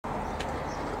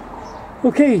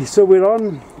Okay, so we're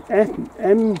on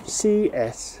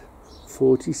MCS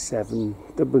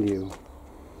 47W.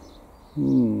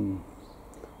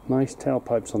 Nice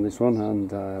tailpipes on this one,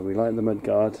 and we like the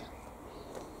mudguard.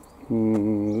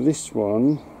 This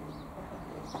one,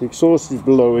 the exhaust is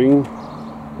blowing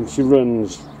and she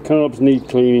runs. Carbs need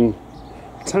cleaning.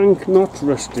 Tank not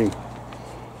rusting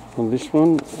on this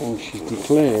one, and she's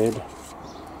declared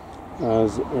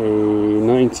as a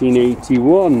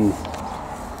 1981.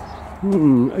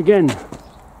 Again,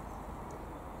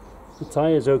 the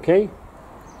tyre's okay.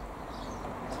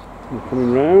 We're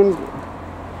coming round.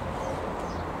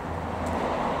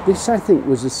 This, I think,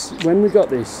 was when we got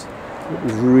this, it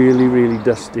was really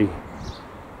dusty,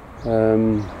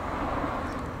 and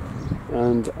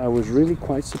I was really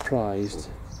quite surprised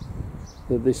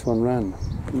that this one ran.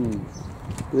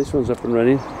 This one's up and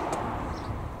running.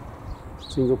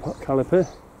 Single caliper.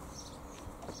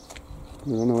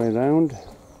 We're on our way round.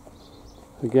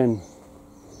 Again,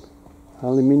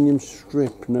 aluminium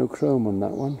strip, no chrome on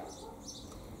that one.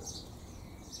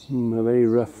 A very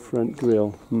rough front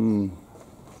grille. We've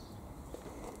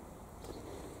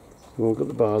all got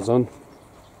the bars on.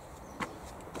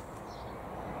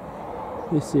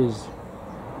 This is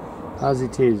as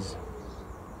it is.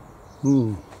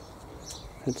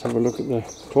 Let's have a look at the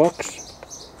clocks.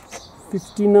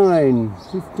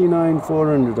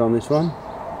 59,400 on this one.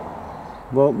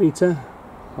 Voltmeter,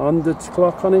 100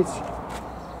 clock on it.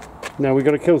 Now we've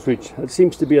got a kill switch. It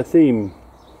seems to be a theme.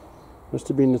 Must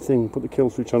have been the thing. Put the kill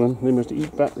switch on them. They must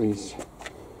eat batteries.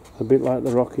 A bit like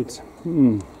the rockets.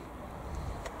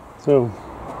 So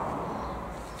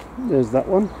there's that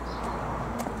one.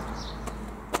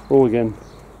 All again.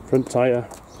 Front tyre.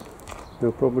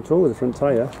 No problem at all with the front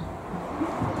tyre.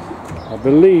 I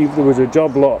believe there was a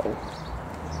job lot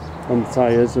on the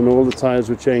tyres and all the tyres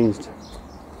were changed.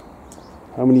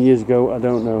 How many years ago, I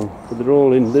don't know, but they're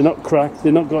all in. They're not cracked,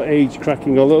 they've not got age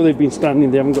cracking, although they've been standing,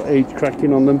 they haven't got age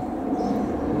cracking on them.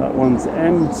 That one's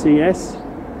MCS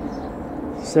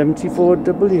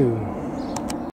 74W.